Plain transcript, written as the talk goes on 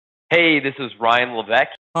Hey, this is Ryan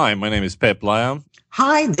Levesque. Hi, my name is Pep Lyon.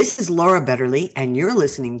 Hi, this is Laura Betterly, and you're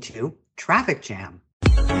listening to Traffic Jam.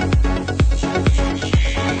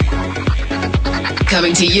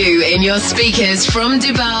 Coming to you in your speakers from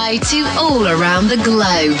Dubai to all around the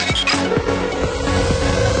globe.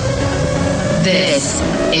 This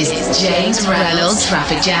is James Reynolds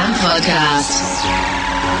Traffic Jam Podcast.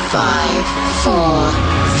 5, 4,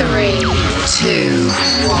 3, 2,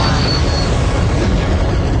 1.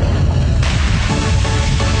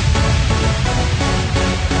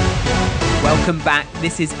 Welcome back.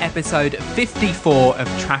 This is episode 54 of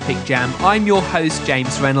Traffic Jam. I'm your host,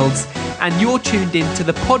 James Reynolds, and you're tuned in to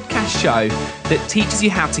the podcast show that teaches you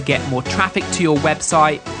how to get more traffic to your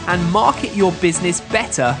website and market your business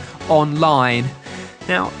better online.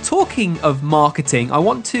 Now, talking of marketing, I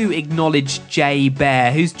want to acknowledge Jay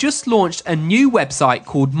Bear, who's just launched a new website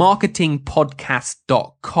called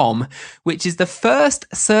marketingpodcast.com, which is the first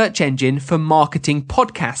search engine for marketing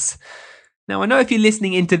podcasts. Now, I know if you're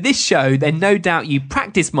listening into this show, then no doubt you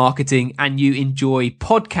practice marketing and you enjoy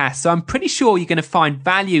podcasts. So I'm pretty sure you're going to find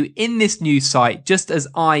value in this new site, just as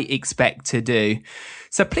I expect to do.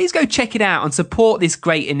 So please go check it out and support this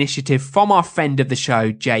great initiative from our friend of the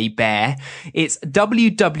show, Jay Bear. It's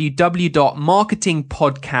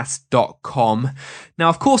www.marketingpodcast.com. Now,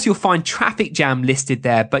 of course, you'll find Traffic Jam listed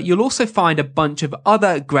there, but you'll also find a bunch of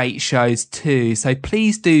other great shows too. So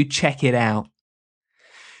please do check it out.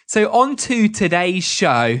 So on to today's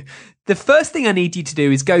show. The first thing I need you to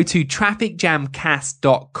do is go to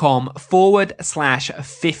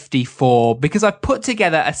trafficjamcast.com/54 because I've put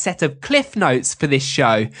together a set of cliff notes for this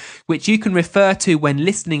show, which you can refer to when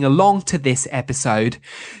listening along to this episode.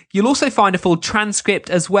 You'll also find a full transcript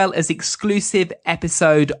as well as exclusive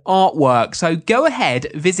episode artwork. So go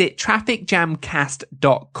ahead, visit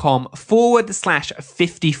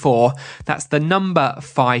trafficjamcast.com/54. That's the number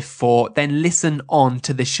 54. Then listen on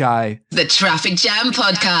to the show. The Traffic Jam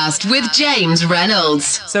Podcast with James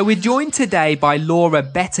Reynolds. So we're joined today by Laura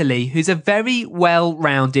Betterly, who's a very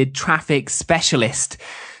well-rounded traffic specialist.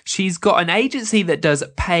 She's got an agency that does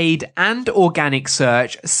paid and organic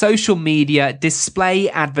search, social media, display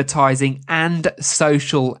advertising, and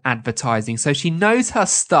social advertising. So she knows her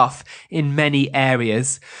stuff in many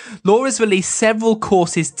areas. Laura's released several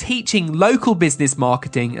courses teaching local business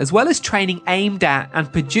marketing, as well as training aimed at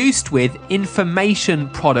and produced with information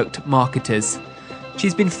product marketers.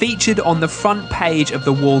 She's been featured on the front page of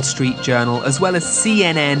the Wall Street Journal, as well as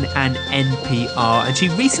CNN and NPR, and she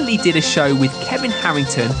recently did a show with Kevin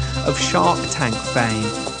Harrington of Shark Tank fame.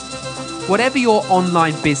 Whatever your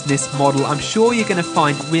online business model, I'm sure you're going to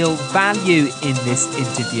find real value in this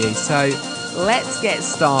interview. So let's get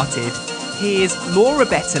started. Here's Laura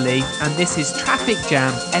Betterly, and this is Traffic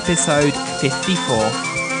Jam, episode 54.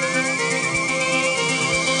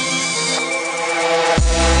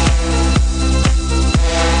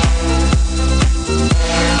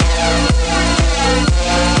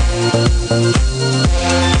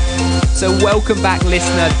 So welcome back,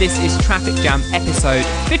 listener. This is Traffic Jam episode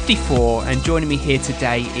 54, and joining me here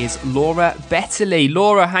today is Laura Betterly.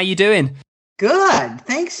 Laura, how you doing? Good.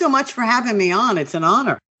 Thanks so much for having me on. It's an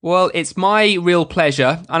honor. Well, it's my real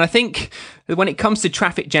pleasure, and I think when it comes to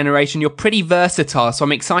traffic generation, you're pretty versatile, so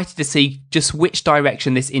I'm excited to see just which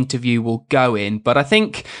direction this interview will go in. But I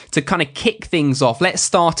think to kind of kick things off, let's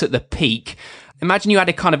start at the peak. Imagine you had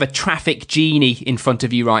a kind of a traffic genie in front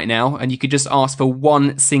of you right now, and you could just ask for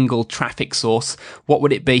one single traffic source. What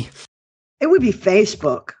would it be? It would be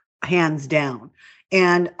Facebook, hands down.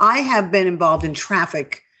 And I have been involved in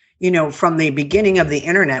traffic, from the beginning of the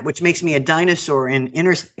internet, which makes me a dinosaur in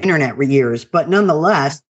internet years. But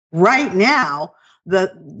nonetheless, right now,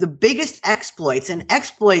 the biggest exploits, and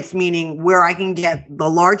exploits meaning where I can get the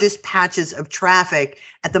largest patches of traffic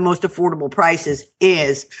at the most affordable prices,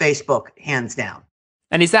 is Facebook, hands down.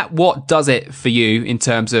 And is that what does it for you in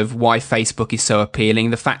terms of why Facebook is so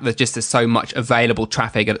appealing? The fact that just there's so much available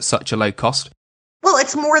traffic at such a low cost? Well,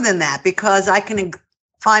 it's more than that, because I can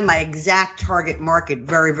find my exact target market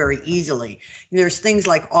very, very easily. There's things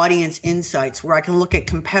like audience insights where I can look at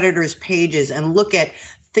competitors' pages and look at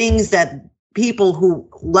things that people who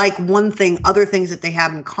like one thing, other things that they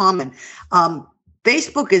have in common.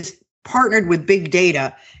 Facebook is partnered with big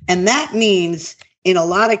data, and that means in a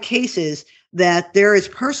lot of cases that there is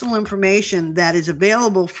personal information that is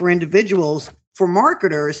available for individuals, for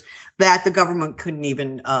marketers, that the government couldn't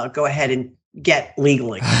even go ahead and get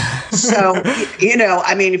legally. So,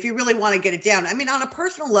 if you really want to get it down, on a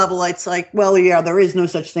personal level, it's like, well, yeah, there is no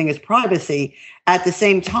such thing as privacy. At the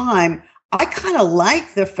same time, I kind of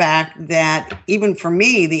like the fact that even for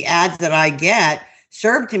me, the ads that I get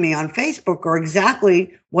served to me on Facebook are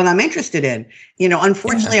exactly what I'm interested in. You know,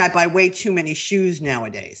 unfortunately, I buy way too many shoes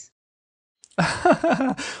nowadays.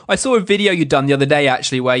 I saw a video you'd done the other day,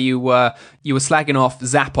 actually, where you were slagging off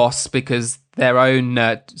Zappos because their own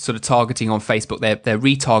sort of targeting on Facebook, their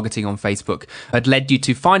retargeting on Facebook had led you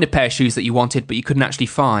to find a pair of shoes that you wanted, but you couldn't actually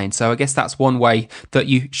find. So I guess that's one way that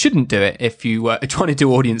you shouldn't do it if you are trying to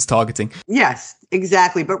do audience targeting. Yes,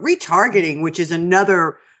 exactly. But retargeting, which is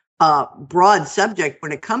another broad subject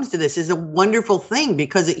when it comes to this, is a wonderful thing,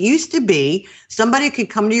 because it used to be somebody could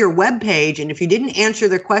come to your web page, and if you didn't answer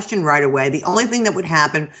their question right away, the only thing that would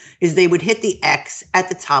happen is they would hit the X at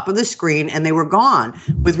the top of the screen and they were gone.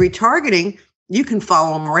 With retargeting, you can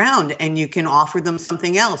follow them around and you can offer them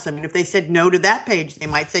something else. I mean, if they said no to that page, they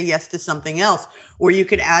might say yes to something else, or you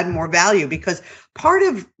could add more value, because part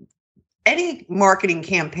of any marketing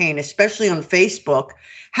campaign, especially on Facebook,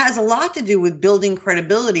 has a lot to do with building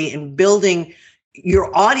credibility and building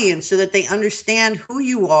your audience so that they understand who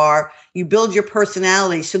you are. You build your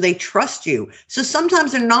personality so they trust you. So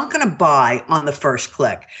sometimes they're not going to buy on the first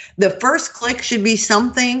click. The first click should be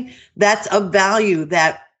something that's of value,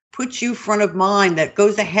 that puts you front of mind, that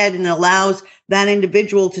goes ahead and allows that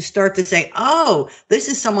individual to start to say, oh, this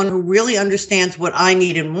is someone who really understands what I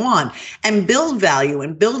need and want, and build value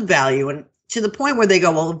and build value. And to the point where they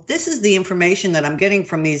go, well, if this is the information that I'm getting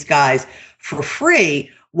from these guys for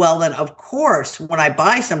free, well, then of course, when I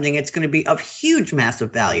buy something, it's going to be of huge,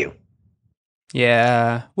 massive value.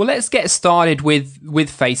 Yeah. Well, let's get started with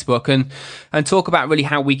Facebook and talk about really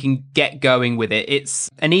how we can get going with it. It's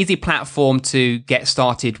an easy platform to get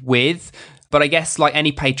started with, but I guess like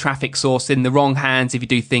any paid traffic source, in the wrong hands, if you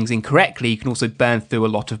do things incorrectly, you can also burn through a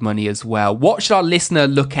lot of money as well. What should our listener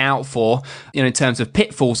look out for, in terms of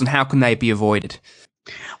pitfalls, and how can they be avoided?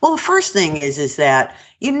 Well, the first thing is that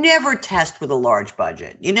you never test with a large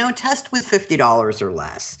budget. Test with $50 or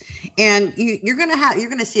less, and you're going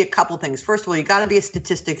to see a couple things. First of all, you got to be a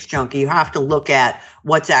statistics junkie. You have to look at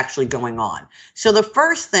what's actually going on. So the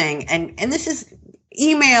first thing, and this is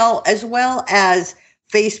email as well as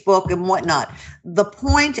Facebook and whatnot, the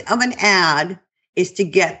point of an ad is to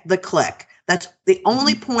get the click. That's the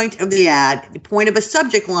only point of the ad. The point of a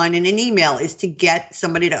subject line in an email is to get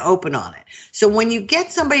somebody to open on it. So when you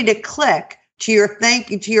get somebody to click to your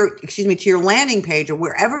to your landing page or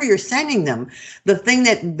wherever you're sending them, the thing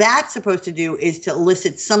that's supposed to do is to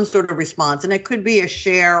elicit some sort of response. And it could be a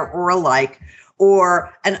share or a like,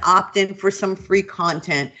 or an opt-in for some free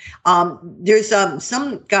content. There's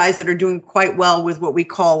some guys that are doing quite well with what we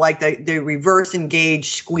call like the reverse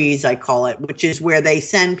engage squeeze, I call it, which is where they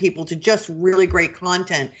send people to just really great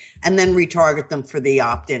content and then retarget them for the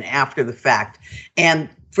opt-in after the fact. And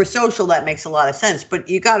for social, that makes a lot of sense. But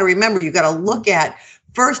you got to remember, you got to look at,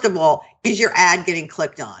 first of all, is your ad getting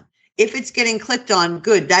clicked on? If it's getting clicked on,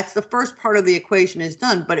 good. That's the first part of the equation is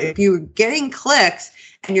done. But if you're getting clicks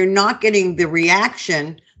and you're not getting the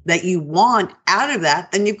reaction that you want out of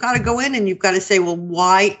that, then you've got to go in and you've got to say, well,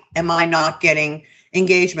 why am I not getting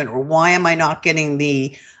engagement, or why am I not getting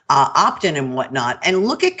the opt-in and whatnot? And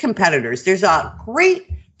look at competitors. There's a great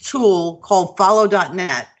tool called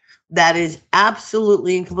follow.net that is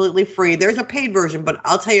absolutely and completely free. There's a paid version, but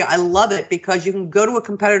I'll tell you, I love it because you can go to a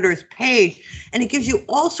competitor's page and it gives you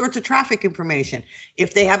all sorts of traffic information.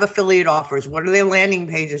 If they have affiliate offers, what do their landing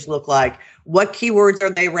pages look like? What keywords are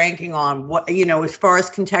they ranking on? What, as far as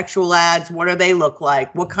contextual ads, what do they look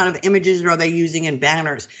like? What kind of images are they using in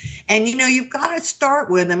banners? And, you've got to start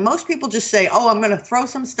with, and most people just say, oh, I'm going to throw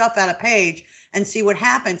some stuff at a page and see what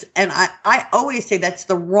happens. And I always say that's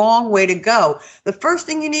the wrong way to go. The first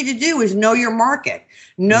thing you need to do is know your market.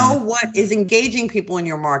 Know what is engaging people in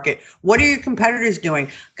your market. What are your competitors doing?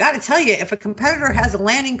 Got to tell you, if a competitor has a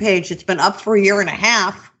landing page that's been up for a year and a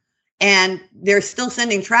half and they're still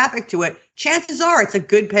sending traffic to it, chances are it's a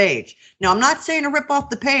good page. Now, I'm not saying to rip off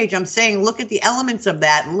the page. I'm saying look at the elements of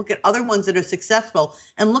that and look at other ones that are successful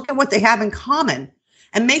and look at what they have in common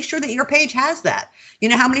and make sure that your page has that. You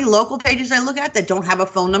know how many local pages I look at that don't have a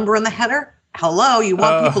phone number in the header? Hello, you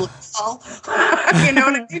want people to call? You know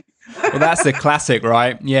what I mean? Well, that's the classic,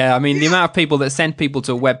 right? Yeah, I mean, the amount of people that send people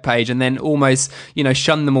to a web page and then almost,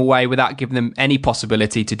 shun them away without giving them any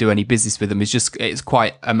possibility to do any business with them it's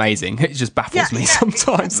quite amazing. It just baffles me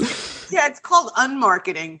sometimes. Yeah, it's called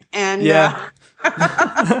unmarketing. And,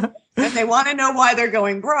 and they want to know why they're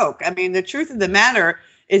going broke. I mean, the truth of the matter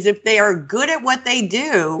is if they are good at what they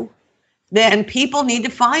do, then people need to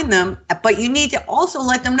find them. But you need to also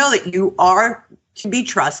let them know that you are to be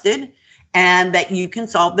trusted and that you can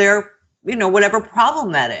solve their, whatever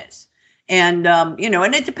problem that is. And,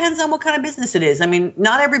 and it depends on what kind of business it is. I mean,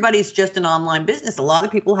 not everybody's just an online business. A lot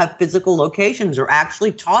of people have physical locations or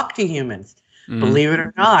actually talk to humans, believe it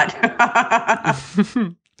or not.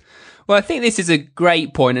 Well, I think this is a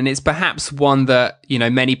great point, and it's perhaps one that,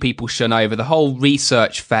 many people shun over. The whole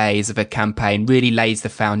research phase of a campaign really lays the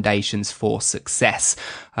foundations for success.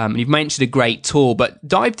 You've mentioned a great tool, but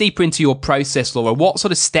dive deeper into your process, Laura. What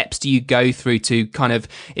sort of steps do you go through to kind of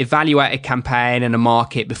evaluate a campaign and a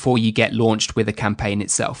market before you get launched with a campaign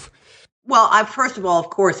itself? Well, first of all, of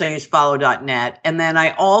course, I use follow.net. And then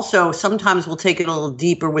I also sometimes will take it a little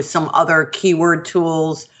deeper with some other keyword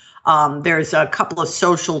tools. There's a couple of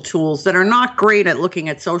social tools that are not great at looking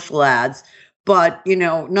at social ads, but,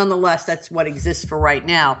 nonetheless, that's what exists for right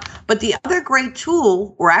now. But the other great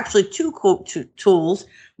tool, or actually two tools,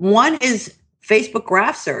 one is Facebook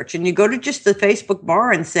graph search. And you go to just the Facebook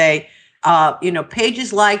bar and say,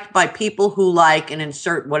 pages liked by people who like, and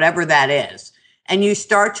insert whatever that is. And you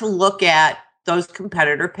start to look at those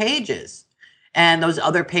competitor pages and those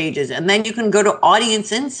other pages. And then you can go to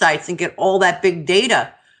audience insights and get all that big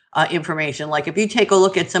data information. Like if you take a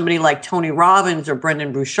look at somebody like Tony Robbins or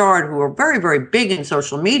Brendan Bouchard, who are very, very big in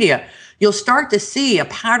social media, you'll start to see a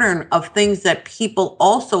pattern of things that people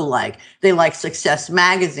also like. They like Success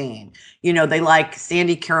Magazine. They like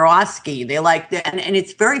Sandy Karofsky. They like and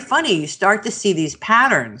it's very funny. You start to see these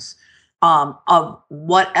patterns of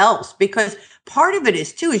what else, because part of it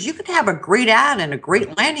is you could have a great ad and a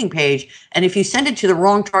great landing page. And if you send it to the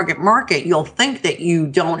wrong target market, you'll think that you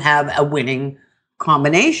don't have a winning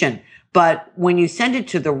combination. But when you send it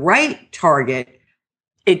to the right target,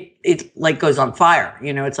 it like goes on fire.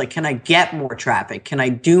 It's like, can I get more traffic? Can I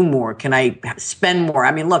do more? Can I spend more?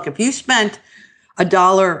 I mean, look, if you spent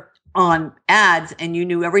 $1 on ads and you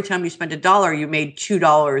knew every time you spent $1, you made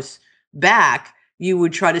 $2 back, you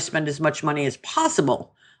would try to spend as much money as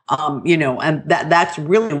possible. And that's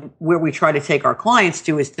really where we try to take our clients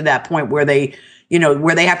to, is to that point where they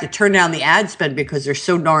have to turn down the ad spend because they're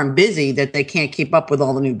so darn busy that they can't keep up with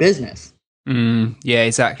all the new business. Yeah,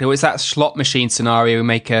 exactly. Well, it's that slot machine scenario we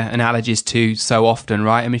make analogies to so often,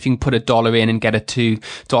 right? I mean, if you can put $1 in and get a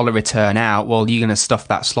 $2 return out, well, you're going to stuff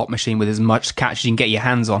that slot machine with as much cash as you can get your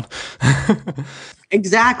hands on.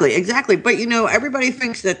 Exactly. But, everybody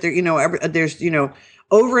thinks that there's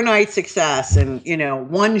overnight success and,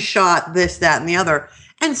 one shot, this, that, and the other.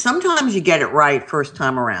 And sometimes you get it right first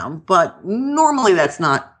time around, but normally that's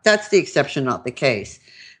the exception, not the case.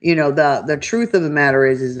 The truth of the matter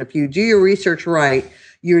is if you do your research right,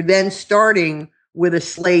 you're then starting with a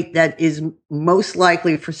slate that is most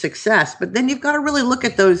likely for success. But then you've got to really look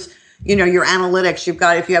at those, your analytics.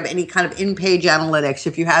 If you have any kind of in-page analytics,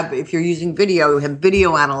 if you're using video, you have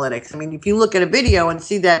video analytics. I mean, if you look at a video and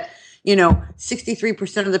see that,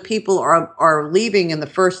 63% of the people are leaving in the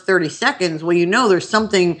first 30 seconds. Well, there's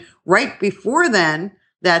something right before then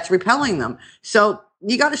that's repelling them. So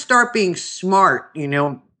you got to start being smart,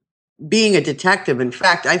 being a detective. In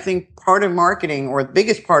fact, I think part of marketing, or the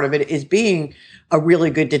biggest part of it, is being a really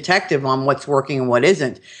good detective on what's working and what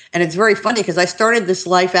isn't. And it's very funny because I started this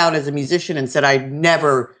life out as a musician and said I'd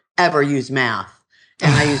never, ever use math.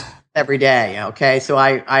 And I use every day. Okay. So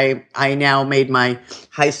I now made my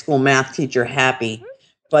high school math teacher happy,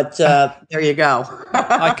 but there you go.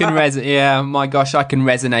 I can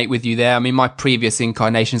resonate with you there. I mean, my previous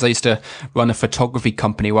incarnations, I used to run a photography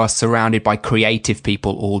company where I was surrounded by creative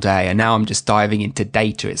people all day. And now I'm just diving into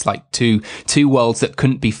data. It's like two worlds that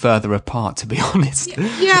couldn't be further apart, to be honest.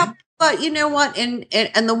 Yeah. But you know what? And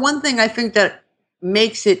the one thing I think that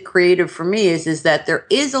makes it creative for me is that there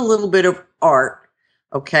is a little bit of art.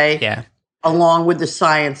 Okay. Yeah. Along with the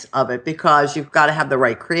science of it, because you've got to have the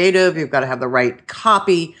right creative, you've got to have the right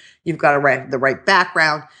copy, you've got to have the right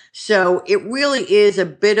background. So it really is a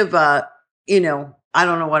bit of a, I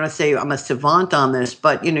don't know what to say, I'm a savant on this,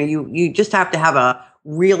 but you just have to have a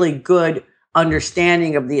really good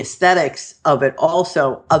understanding of the aesthetics of it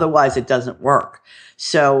also. Otherwise it doesn't work.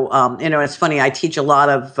 So, it's funny. I teach a lot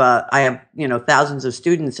of, I have, thousands of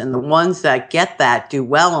students, and the ones that get that do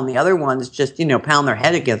well, and the other ones just, pound their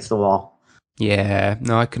head against the wall. Yeah,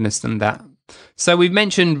 no, I can understand that. So we've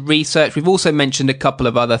mentioned research. We've also mentioned a couple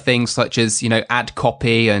of other things such as, ad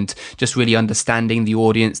copy and just really understanding the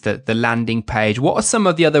audience, the landing page. What are some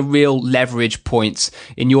of the other real leverage points,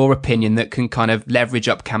 in your opinion, that can kind of leverage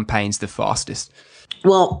up campaigns the fastest?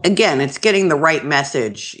 Well, again, it's getting the right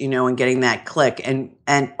message, and getting that click,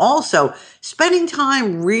 and also spending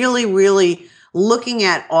time really, really looking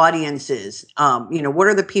at audiences. What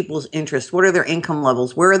are the people's interests? What are their income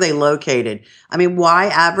levels? Where are they located? I mean, why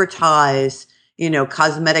advertise,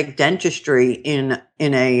 cosmetic dentistry in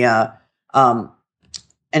a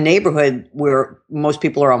a neighborhood where most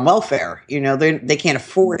people are on welfare. They can't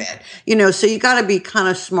afford it. So you got to be kind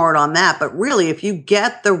of smart on that. But really, if you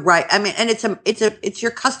get the right, I mean, and it's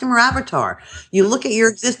your customer avatar. You look at your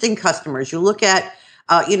existing customers. You look at,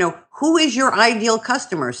 who is your ideal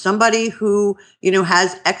customer? Somebody who,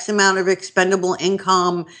 has X amount of expendable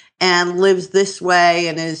income and lives this way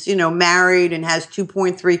and is, married and has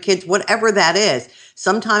 2.3 kids, whatever that is.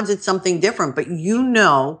 Sometimes it's something different, but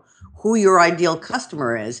who your ideal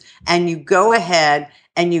customer is, and you go ahead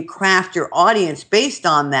and you craft your audience based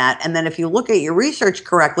on that. And then if you look at your research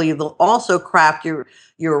correctly, you'll also craft your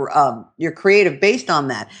creative based on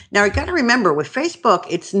that. Now you got to remember with Facebook,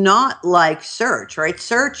 it's not like search, right?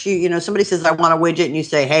 Search, somebody says, I want a widget, and you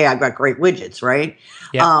say, hey, I've got great widgets, right?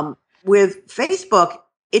 Yeah. With Facebook,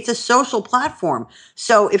 it's a social platform.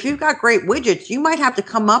 So if you've got great widgets, you might have to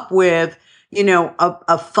come up with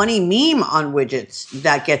a funny meme on widgets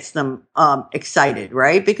that gets them excited,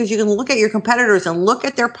 right? Because you can look at your competitors and look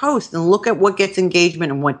at their posts and look at what gets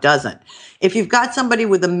engagement and what doesn't. If you've got somebody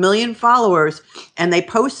with 1 million followers and they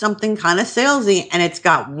post something kind of salesy and it's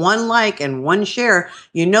got 1 like and 1 share,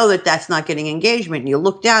 that that's not getting engagement. And you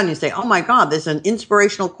look down and you say, oh my God, there's an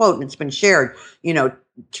inspirational quote and it's been shared,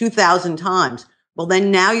 2,000 times. Well,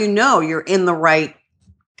 then now you're in the right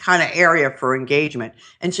kind of area for engagement.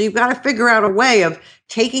 And so you've got to figure out a way of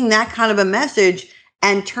taking that kind of a message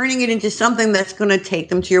and turning it into something that's going to take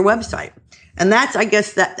them to your website. And I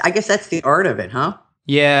guess that's the art of it, huh?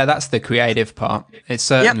 Yeah, that's the creative part. It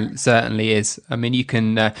certainly is. I mean, you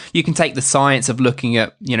can take the science of looking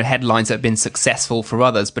at, headlines that have been successful for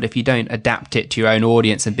others, but if you don't adapt it to your own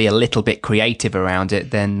audience and be a little bit creative around it,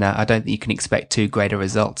 then I don't think you can expect too great a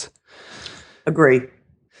result. Agree.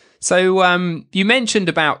 So you mentioned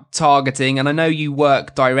about targeting, and I know you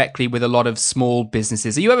work directly with a lot of small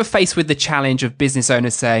businesses. Are you ever faced with the challenge of business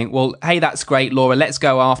owners saying, well, hey, that's great, Laura, let's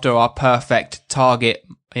go after our perfect target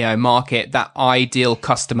market, that ideal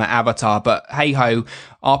customer avatar, but hey ho,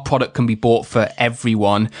 our product can be bought for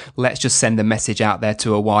everyone. Let's just send a message out there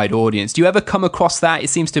to a wide audience. Do you ever come across that? It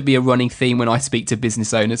seems to be a running theme when I speak to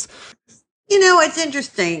business owners. It's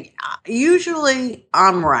interesting. Usually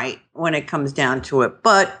I'm right when it comes down to it,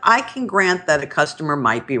 but I can grant that a customer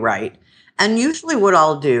might be right. And usually what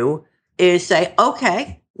I'll do is say,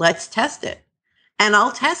 okay, let's test it. And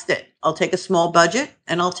I'll test it. I'll take a small budget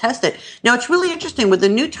and I'll test it. Now, it's really interesting with the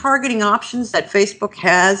new targeting options that Facebook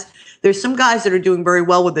has. There's some guys that are doing very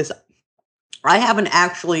well with this. I haven't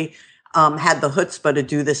actually had the chutzpah to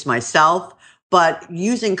do this myself, but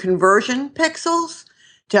using conversion pixels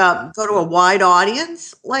to go to a wide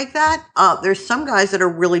audience like that, there's some guys that are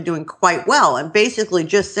really doing quite well, and basically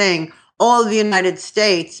just saying all of the United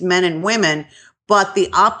States, men and women, but the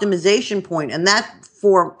optimization point, and that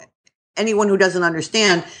for anyone who doesn't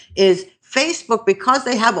understand is Facebook, because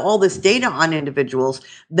they have all this data on individuals,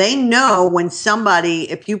 they know when somebody,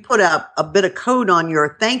 if you put a bit of code on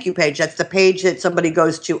your thank you page, that's the page that somebody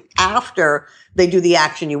goes to after they do the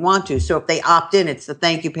action you want to. So if they opt in, it's the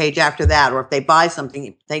thank you page after that. Or if they buy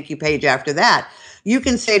something, thank you page after that. You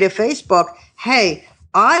can say to Facebook, hey,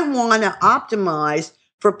 I want to optimize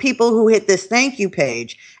for people who hit this thank you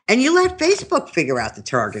page. And you let Facebook figure out the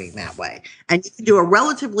targeting that way. And you can do a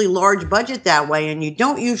relatively large budget that way. And you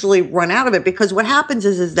don't usually run out of it, because what happens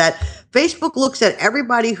is that Facebook looks at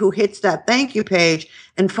everybody who hits that thank you page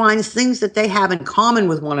and finds things that they have in common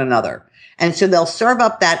with one another. And so they'll serve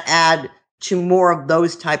up that ad to more of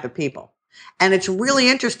those type of people. And it's really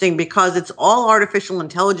interesting because it's all artificial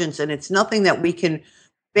intelligence, and it's nothing that we can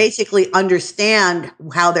basically understand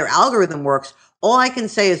how their algorithm works. All I can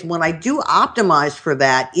say is when I do optimize for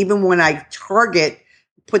that, even when I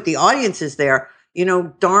put the audiences there,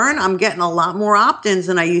 darn, I'm getting a lot more opt-ins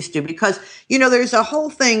than I used to, because, there's a whole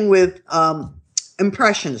thing with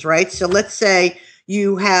impressions, right? So let's say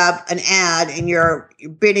you have an ad and you're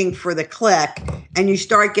bidding for the click and you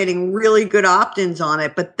start getting really good opt-ins on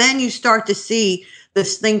it, but then you start to see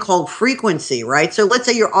this thing called frequency, right? So let's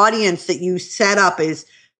say your audience that you set up is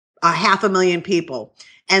 500,000 people,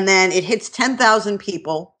 and then it hits 10,000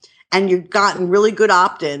 people and you've gotten really good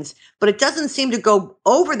opt-ins, but it doesn't seem to go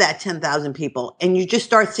over that 10,000 people. And you just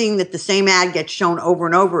start seeing that the same ad gets shown over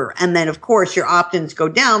and over. And then of course your opt-ins go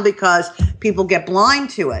down because people get blind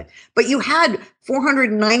to it. But you had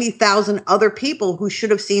 490,000 other people who should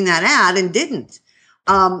have seen that ad and didn't.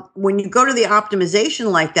 When you go to the optimization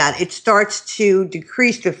like that, it starts to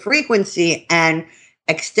decrease the frequency and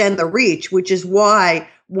extend the reach, which is why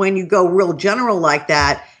when you go real general like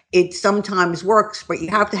that, it sometimes works, but you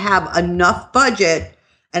have to have enough budget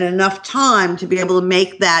and enough time to be able to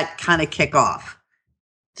make that kind of kick off.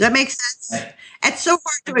 Does that make sense? It's so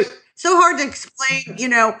hard to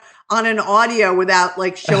explain, on an audio without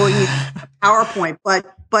like showing you PowerPoint.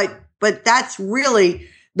 But that's really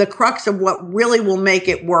the crux of what really will make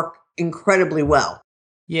it work incredibly well.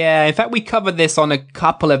 Yeah, in fact, we covered this on a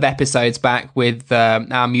couple of episodes back with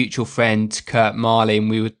our mutual friend Kurt Marley, and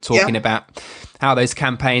we were talking about how those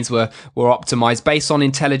campaigns were optimized based on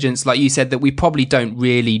intelligence, like you said, that we probably don't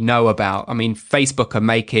really know about. I mean, Facebook are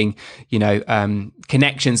making,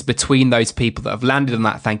 connections between those people that have landed on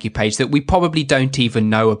that thank you page that we probably don't even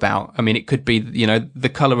know about. I mean, it could be, the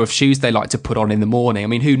color of shoes they like to put on in the morning. I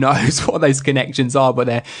mean, who knows what those connections are, but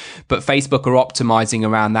Facebook are optimizing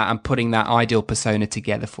around that and putting that ideal persona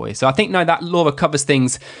together for you. So I think, that Laura covers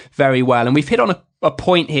things very well. And we've hit on a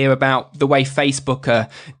point here about the way Facebook are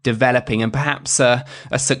developing, and perhaps a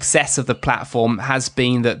success of the platform has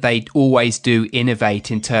been that they always do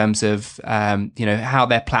innovate in terms of how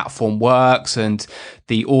their platform works and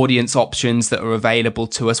the audience options that are available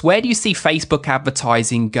to us. Where do you see Facebook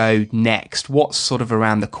advertising go next? What's sort of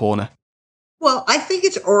around the corner? Well, I think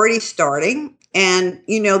it's already starting, and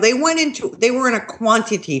they were in a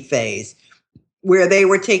quantity phase where they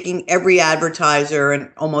were taking every advertiser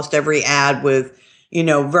and almost every ad with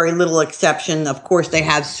very little exception. Of course, they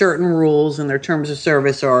have certain rules and their terms of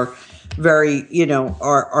service are very,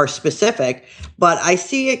 are specific. But I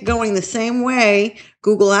see it going the same way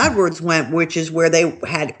Google AdWords went, which is where they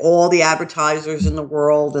had all the advertisers in the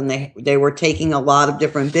world and they were taking a lot of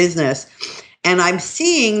different business. And I'm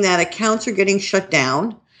seeing that accounts are getting shut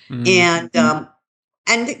down. Mm-hmm.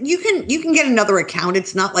 And you can get another account.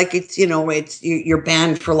 It's not like you're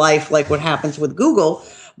banned for life like what happens with Google.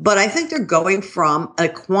 But I think they're going from a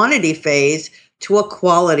quantity phase to a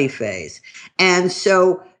quality phase. And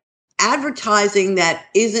so advertising that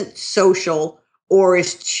isn't social or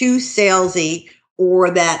is too salesy or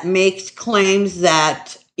that makes claims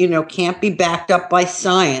that, can't be backed up by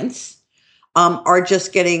science, are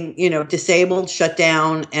just getting, disabled, shut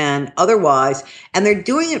down, and otherwise. And they're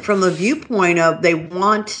doing it from the viewpoint of they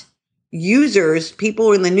want users,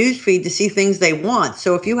 people in the newsfeed, to see things they want.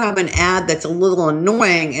 So if you have an ad that's a little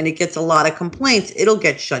annoying and it gets a lot of complaints, it'll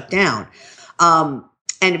get shut down.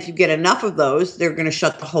 And if you get enough of those, they're going to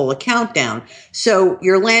shut the whole account down. So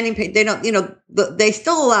your landing page, they don't, they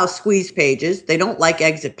still allow squeeze pages. They don't like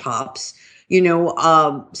exit pops,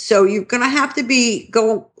 so you're going to have to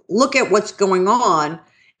go look at what's going on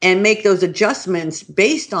and make those adjustments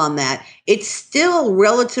based on that. It's still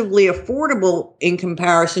relatively affordable in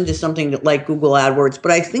comparison to something like Google AdWords,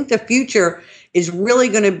 but I think the future is really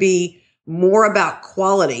going to be more about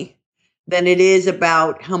quality than it is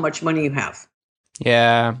about how much money you have.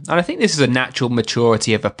 Yeah, and I think this is a natural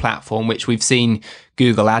maturity of a platform, which we've seen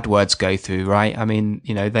Google AdWords go through, right? I mean,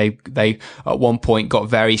 they at one point got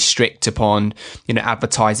very strict upon,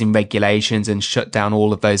 advertising regulations and shut down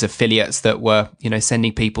all of those affiliates that were,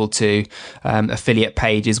 sending people to affiliate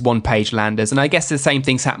pages, one-page landers. And I guess the same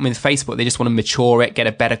thing's happening with Facebook. They just want to mature it, get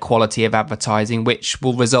a better quality of advertising, which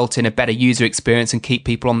will result in a better user experience and keep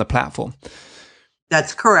people on the platform.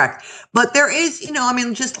 That's correct. But there is,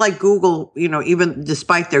 just like Google, even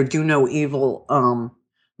despite their do no evil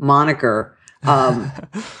moniker,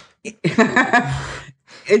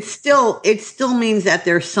 it still means that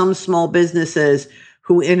there's some small businesses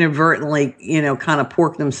who inadvertently, kind of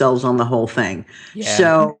pork themselves on the whole thing. Yeah.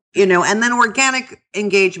 So, and then organic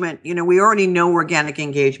engagement, we already know organic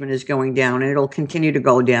engagement is going down and it'll continue to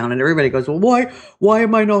go down. And everybody goes, well, why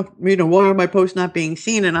am I not, why are my posts not being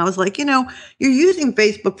seen? And I was like, you're using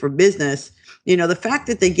Facebook for business. The fact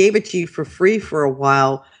that they gave it to you for free for a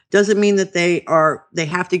while doesn't mean that they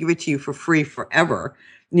have to give it to you for free forever,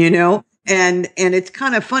 And it's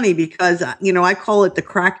kind of funny because, I call it the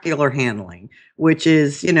crack dealer handling, which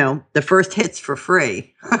is, the first hits for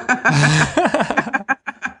free.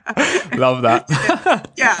 Love that.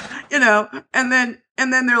 Yeah. And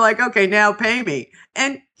then they're like, okay, now pay me.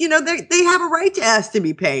 And, they have a right to ask to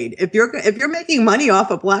be paid. If you're making money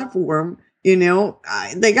off a platform,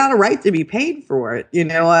 they got a right to be paid for it.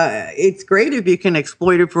 It's great if you can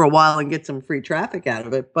exploit it for a while and get some free traffic out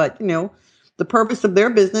of it. But, the purpose of their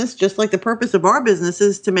business, just like the purpose of our business,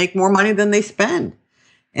 is to make more money than they spend.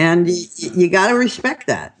 And you got to respect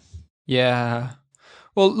that. Yeah.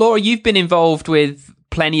 Well, Laura, you've been involved with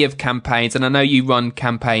plenty of campaigns, and I know you run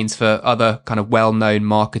campaigns for other kind of well-known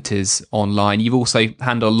marketers online. You've also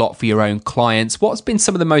handled a lot for your own clients. What's been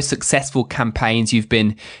some of the most successful campaigns you've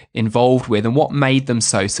been involved with, and what made them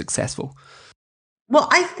so successful? Well,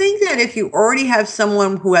 I think that if you already have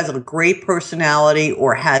someone who has a great personality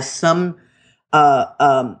or has some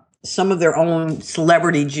of their own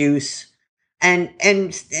celebrity juice, and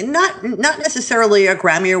not necessarily a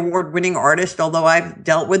Grammy Award winning artist, although I've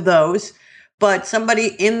dealt with those, but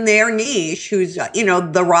somebody in their niche who's,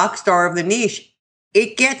 the rock star of the niche.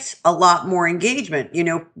 It gets a lot more engagement.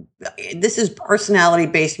 This is personality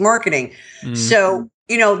based marketing. So,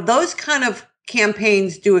 those kind of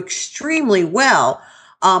campaigns do extremely well.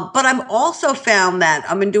 But I'm also found that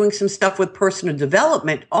I've been doing some stuff with personal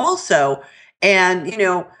development also. And,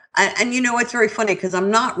 it's very funny because I'm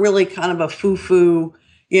not really kind of a foo-foo,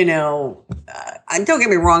 don't get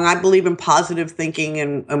me wrong. I believe in positive thinking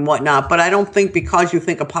and whatnot, but I don't think because you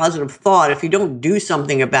think a positive thought, if you don't do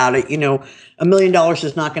something about it, $1 million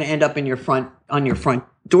is not going to end up on your front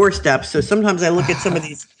doorstep. So sometimes I look at some of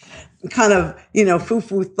these kind of,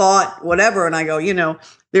 foo-foo thought, whatever, and I go,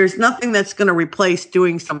 there's nothing that's going to replace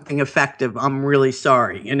doing something effective. I'm really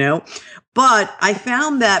sorry, but I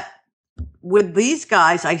found that with these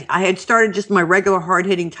guys, I had started just my regular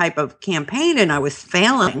hard-hitting type of campaign, and I was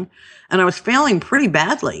failing pretty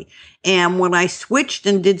badly. And when I switched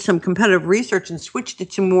and did some competitive research and switched it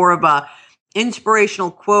to more of a inspirational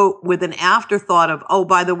quote with an afterthought of, oh,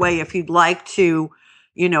 by the way, if you'd like to,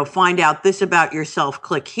 find out this about yourself,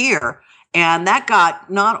 click here. And that got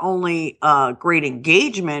not only great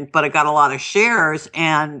engagement, but it got a lot of shares.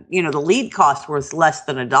 And, the lead cost was less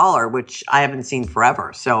than $1, which I haven't seen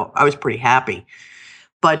forever. So I was pretty happy.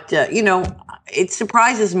 But, it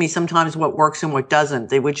surprises me sometimes what works and what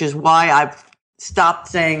doesn't, which is why I've stopped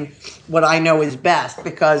saying what I know is best,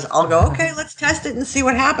 because I'll go, okay, let's test it and see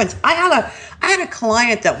what happens. I had a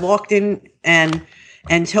client that walked in and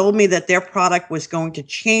told me that their product was going to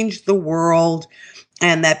change the world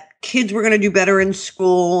and that kids were going to do better in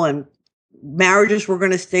school and marriages were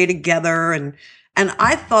going to stay together. And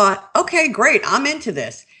I thought, okay, great. I'm into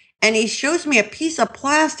this. And he shows me a piece of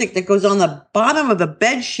plastic that goes on the bottom of the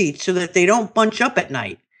bed sheet so that they don't bunch up at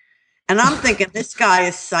night. And I'm thinking, this guy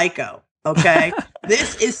is psycho. Okay.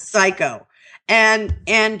 This is psycho. And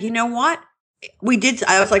you know what?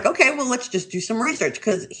 I was like, okay, well, let's just do some research,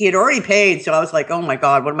 because he had already paid. So I was like, oh my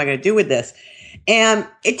God, what am I going to do with this? And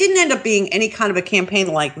it didn't end up being any kind of a campaign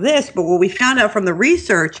like this. But what we found out from the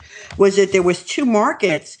research was that there was 2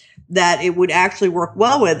 markets that it would actually work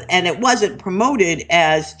well with. And it wasn't promoted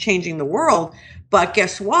as changing the world. But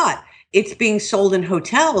guess what? It's being sold in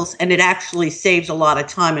hotels, and it actually saves a lot of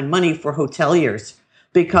time and money for hoteliers,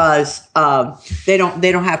 because they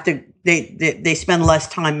don't have to, they spend less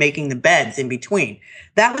time making the beds in between.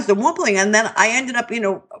 That was the one thing. And then I ended up,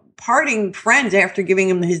 parting friends after giving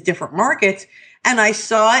him his different markets. And I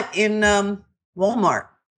saw it in Walmart.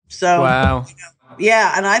 So, wow.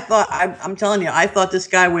 Yeah. And I thought, I'm telling you, I thought this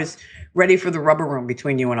guy was ready for the rubber room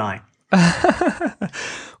between you and I.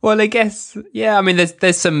 Well, I guess, yeah, I mean,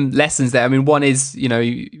 there's some lessons there. I mean, one is,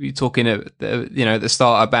 you're talking at the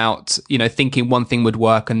start about, thinking one thing would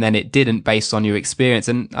work and then it didn't based on your experience.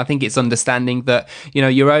 And I think it's understanding that,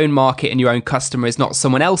 your own market and your own customer is not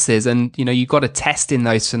someone else's. And, you've got to test in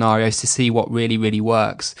those scenarios to see what really, really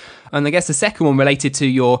works. And I guess the second one related to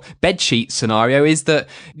your bedsheet scenario is that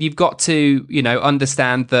you've got to,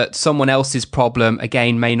 understand that someone else's problem,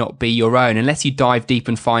 again, may not be your own. Unless you dive deep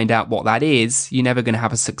and find out what that is, you're never going to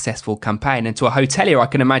have a successful campaign. And to a hotelier, I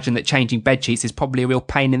can imagine that changing bedsheets is probably a real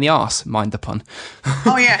pain in the arse, mind the pun.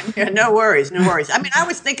 Oh, yeah, no worries. I mean, I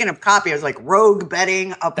was thinking of copy. I was like, rogue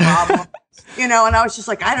bedding, a problem, and I was just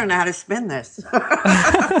like, I don't know how to spin this.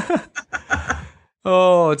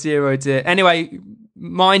 Oh, dear. Anyway,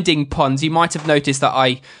 minding puns, you might have noticed that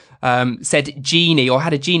I said genie, or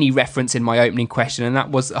had a genie reference in my opening question, and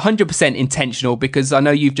that was 100% intentional, because I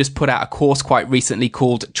know you've just put out a course quite recently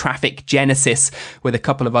called Traffic Genesis with a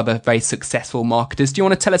couple of other very successful marketers. Do you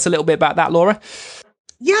want to tell us a little bit about that, Laura?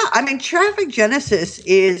 Yeah, I mean, Traffic Genesis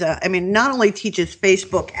is, not only teaches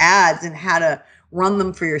Facebook ads and how to run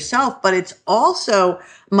them for yourself, but it's also,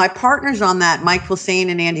 my partners on that, Mike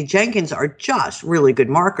Filsaine and Andy Jenkins, are just really good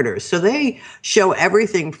marketers. So they show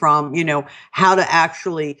everything from, how to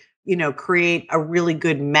actually, create a really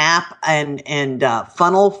good map and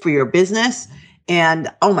funnel for your business. And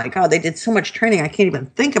oh my God, they did so much training. I can't even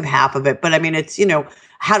think of half of it, but I mean, it's,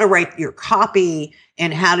 how to write your copy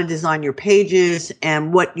and how to design your pages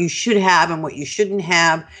and what you should have and what you shouldn't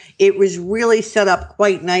have. It was really set up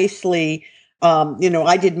quite nicely.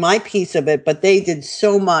 I did my piece of it, but they did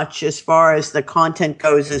so much as far as the content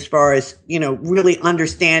goes, as far as, really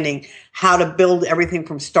understanding how to build everything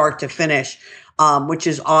from start to finish, which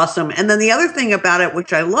is awesome. And then the other thing about it,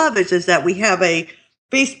 which I love, is that we have a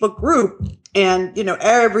Facebook group, and,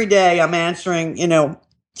 every day I'm answering,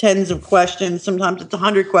 tens of questions, sometimes it's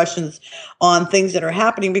 100 questions on things that are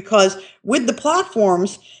happening, because with the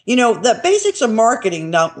platforms, the basics of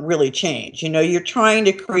marketing don't really change. You're trying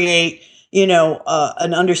to create,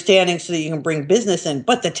 an understanding so that you can bring business in,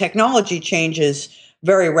 but the technology changes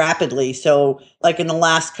very rapidly. So like in the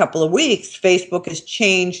last couple of weeks, Facebook has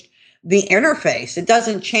changed the interface. It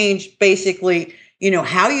doesn't change basically,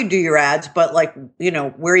 how you do your ads, but like,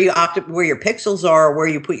 where where your pixels are, where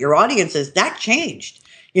you put your audiences, that changed.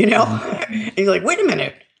 And you're like, wait a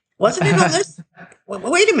minute, wasn't it on this?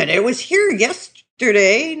 Wait a minute, it was here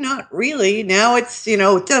yesterday. Not really. Now it's,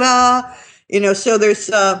 ta-da. So there's,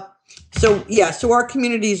 so our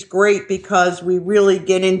community is great because we really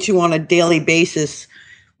get into on a daily basis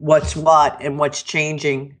what's what and what's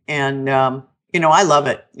changing. And, I love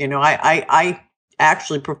it. I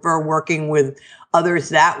actually prefer working with others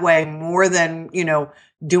that way more than,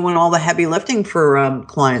 doing all the heavy lifting for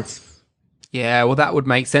clients. Yeah, well, that would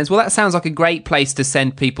make sense. Well, that sounds like a great place to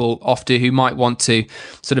send people off to who might want to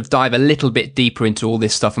sort of dive a little bit deeper into all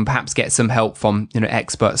this stuff and perhaps get some help from,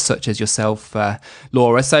 experts such as yourself,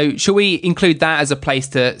 Laura. So shall we include that as a place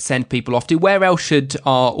to send people off to? Where else should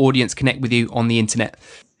our audience connect with you on the internet?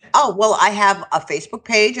 Oh, well, I have a Facebook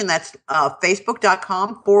page, and that's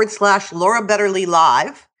facebook.com/Laura Betterly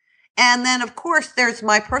Live. And then, of course, there's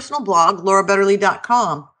my personal blog,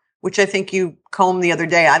 laurabetterly.com, which I think you combed the other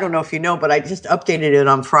day. I don't know if you know, but I just updated it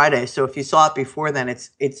on Friday. So if you saw it before then,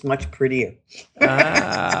 it's much prettier.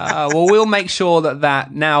 Well, we'll make sure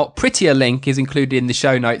that now prettier link is included in the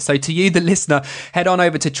show notes. So to you, the listener, head on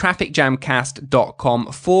over to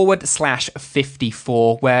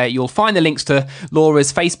trafficjamcast.com/54, where you'll find the links to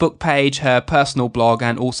Laura's Facebook page, her personal blog,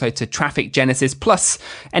 and also to Traffic Genesis, plus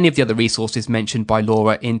any of the other resources mentioned by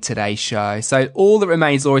Laura in today's show. So all that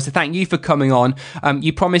remains, Laura, is to thank you for coming on.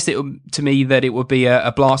 You promised it to me that it would be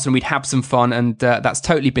a blast and we'd have some fun, and that's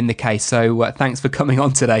totally been the case. So thanks for coming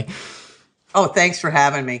on today. Oh, thanks for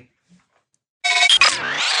having me.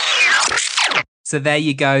 So there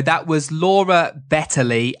you go. That was Laura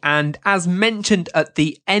Betterly. And as mentioned at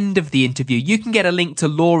the end of the interview, you can get a link to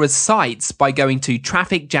Laura's sites by going to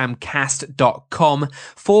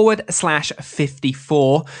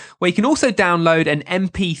trafficjamcast.com/54, where you can also download an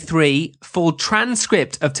MP3 full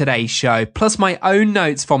transcript of today's show, plus my own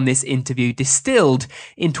notes from this interview distilled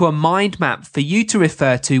into a mind map for you to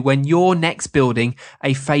refer to when you're next building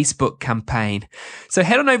a Facebook campaign. So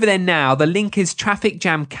head on over there now. The link is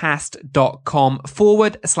trafficjamcast.com/54.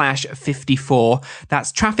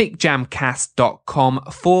 That's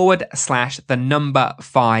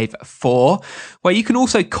trafficjamcast.com/54, where you can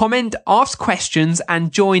also comment, ask questions,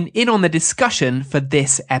 and join in on the discussion for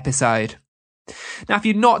this episode. Now, if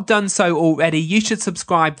you've not done so already, you should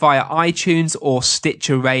subscribe via iTunes or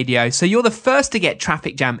Stitcher Radio, so you're the first to get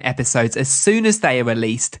Traffic Jam episodes as soon as they are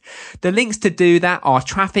released. The links to do that are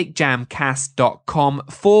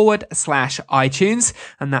trafficjamcast.com/iTunes,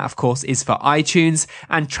 and that of course is for iTunes,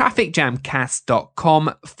 and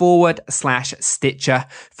trafficjamcast.com/Stitcher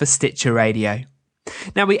for Stitcher Radio.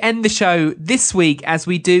 Now, we end the show this week, as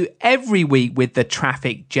we do every week, with the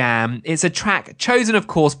Traffic Jam. It's a track chosen, of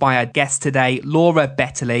course, by our guest today, Laura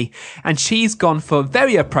Betterly, and she's gone for,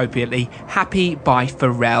 very appropriately, Happy by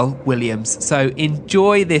Pharrell Williams. So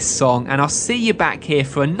enjoy this song, and I'll see you back here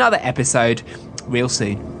for another episode real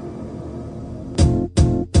soon.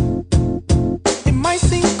 It might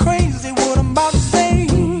seem crazy what I'm about to say.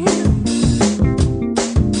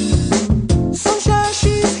 Sunshine,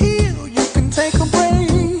 she's here, you can take a break.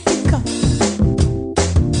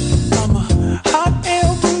 I'm a hot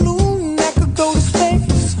air balloon that could go to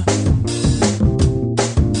space.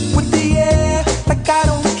 With the air, like I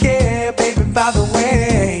don't care, baby, by the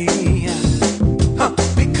way.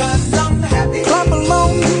 Because I'm happy. Clap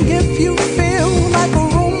along if you feel like a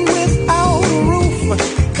room without a roof.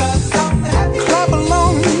 Because I'm happy. Clap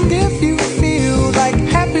along if you feel like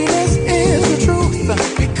happiness is the truth.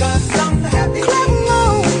 Because I'm happy. Clap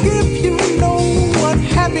along if you know what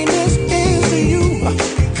happiness is to you.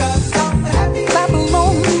 Because I'm happy. Clap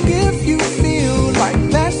along if you feel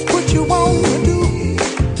like that's what you want to do.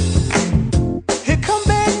 Here come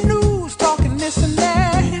bad news, talking this and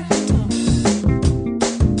that.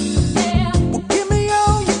 Well, give me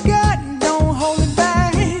all you got and don't hold it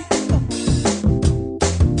back.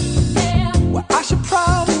 Well, I should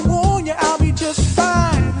probably warn you, I'll be just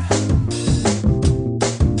fine.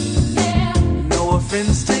 No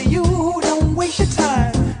offense to you, don't waste your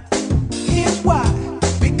time. Here's why.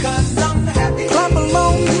 Because I'm happy. Clap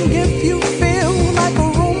along if you feel like a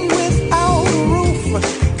room without a roof.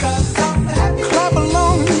 Because I'm happy. Clap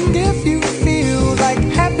along if you feel like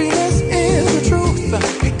happiness is the truth.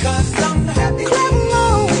 Because I'm happy. Clap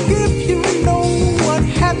along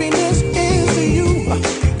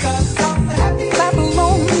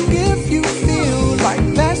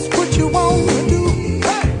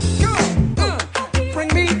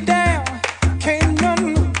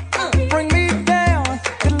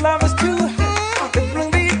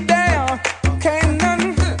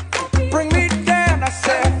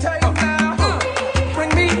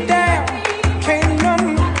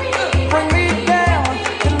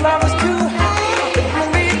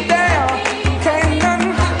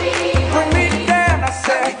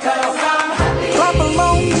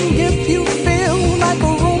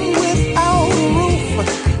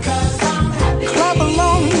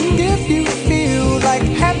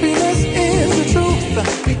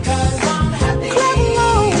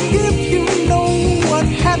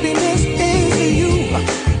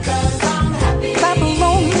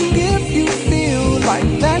like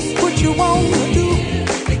that's what you wanna do.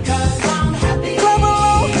 Because I'm happy. Clap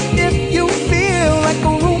along if you feel like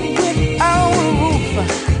a room without a roof.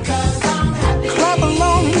 Because I'm happy. Clap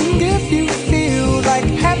along if you feel like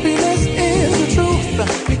happiness is the truth.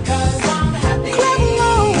 Because I'm happy. Clap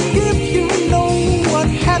along if you know what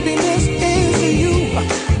happiness is to you.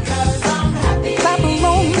 Because I'm happy. Clap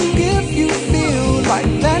along if you feel like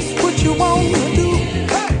that's what you wanna do.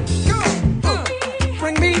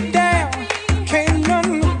 Bring me down, can't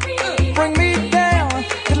none bring me down.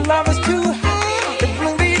 The love is too high to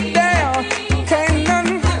bring me down. Can't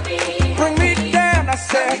none bring me down. I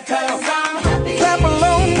said, because I'm happy. Clap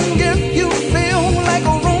along if you feel like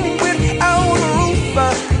a room without a roof.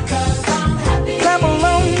 Because I'm happy. Clap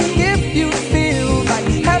along if you feel like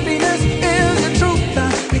happiness is the truth.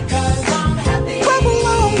 Because I'm happy. Clap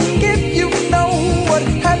along if you know what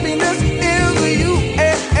happiness is to you.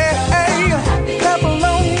 Clap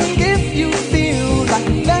along if you feel like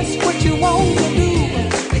that's what you want to do.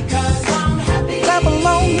 Because I'm happy. Clap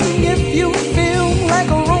along if you feel like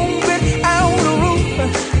a room without a roof.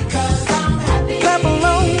 Because I'm happy. Clap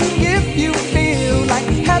along if you feel like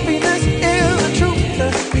happiness is the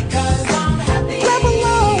truth. Because I'm happy. Clap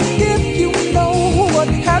along if you know what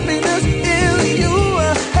happiness is to you.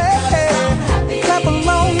 Hey, clap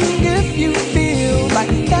along if you feel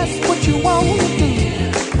like that's what you want to do.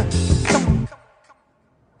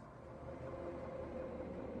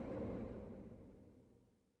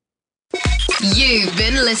 You've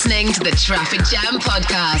been listening to the Traffic Jam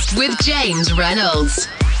Podcast with James Reynolds.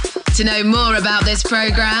 To know more about this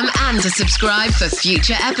program and to subscribe for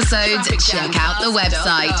future episodes, check out the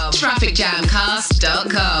website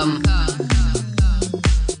trafficjamcast.com.